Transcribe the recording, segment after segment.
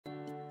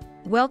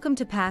Welcome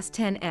to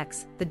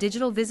Pass10X, the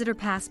digital visitor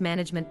pass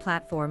management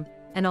platform,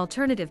 an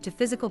alternative to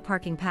physical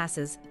parking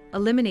passes,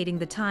 eliminating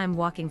the time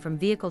walking from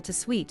vehicle to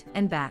suite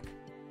and back.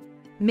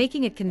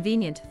 Making it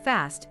convenient,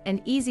 fast,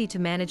 and easy to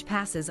manage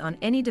passes on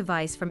any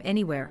device from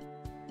anywhere.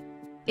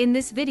 In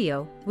this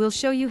video, we'll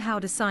show you how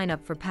to sign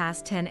up for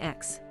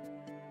Pass10X.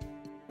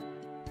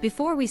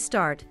 Before we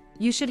start,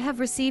 you should have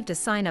received a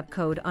sign-up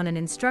code on an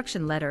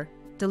instruction letter,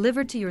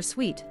 delivered to your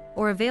suite,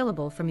 or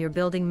available from your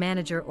building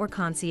manager or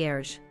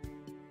concierge.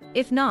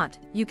 If not,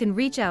 you can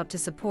reach out to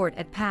support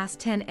at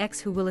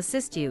Pass10X who will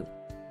assist you.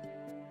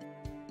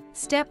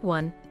 Step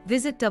 1.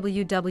 Visit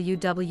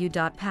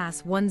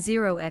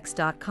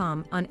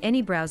www.pass10x.com on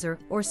any browser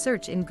or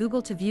search in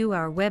Google to view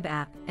our web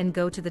app and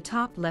go to the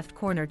top left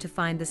corner to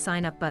find the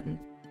Sign Up button.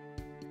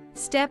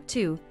 Step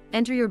 2.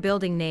 Enter your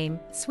building name,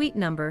 suite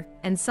number,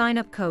 and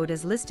sign-up code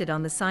as listed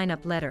on the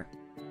sign-up letter.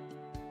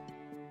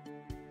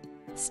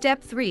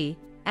 Step 3.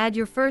 Add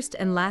your first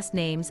and last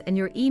names and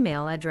your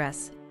email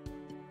address.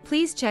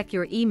 Please check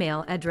your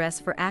email address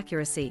for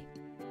accuracy.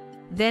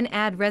 Then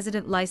add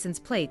resident license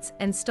plates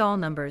and stall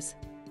numbers.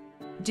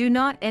 Do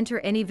not enter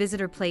any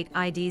visitor plate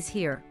IDs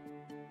here.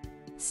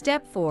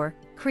 Step 4.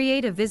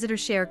 Create a visitor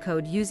share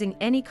code using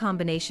any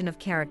combination of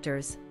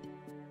characters.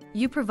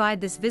 You provide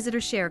this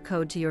visitor share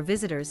code to your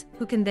visitors,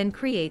 who can then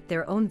create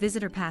their own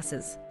visitor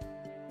passes.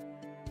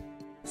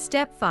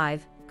 Step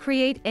 5.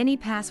 Create any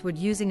password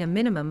using a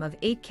minimum of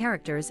 8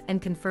 characters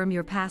and confirm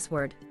your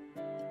password.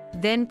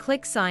 Then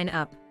click Sign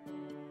Up.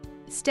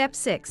 Step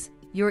 6.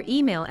 Your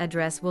email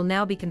address will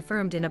now be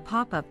confirmed in a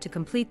pop-up to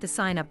complete the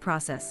sign-up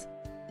process.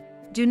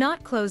 Do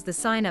not close the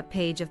sign-up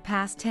page of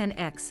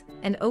Pass10X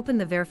and open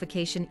the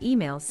verification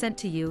email sent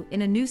to you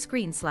in a new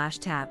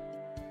screen/tab.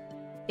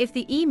 If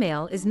the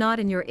email is not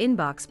in your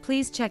inbox,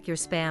 please check your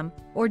spam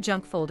or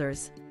junk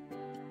folders.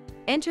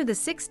 Enter the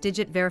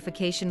 6-digit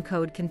verification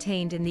code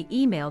contained in the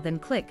email, then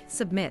click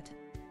Submit.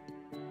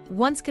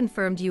 Once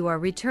confirmed, you are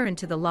returned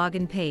to the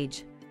login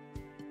page.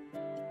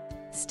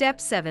 Step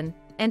 7.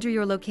 Enter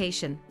your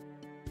location,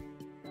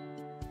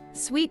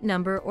 suite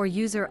number or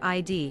user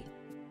ID.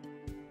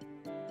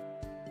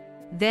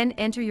 Then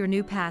enter your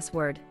new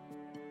password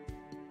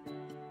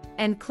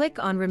and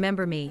click on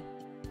Remember Me.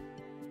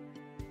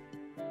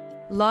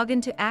 Log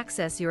in to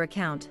access your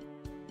account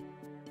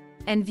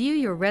and view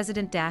your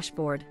resident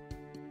dashboard.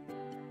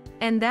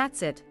 And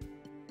that's it.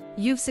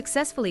 You've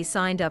successfully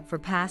signed up for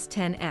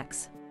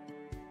Pass10X.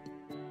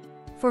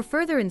 For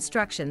further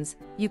instructions,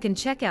 you can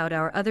check out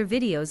our other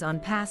videos on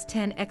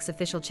Pass10X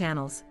official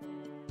channels.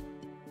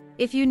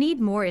 If you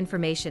need more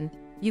information,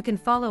 you can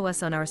follow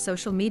us on our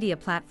social media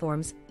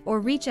platforms or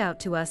reach out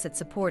to us at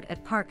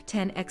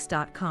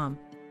support@park10x.com.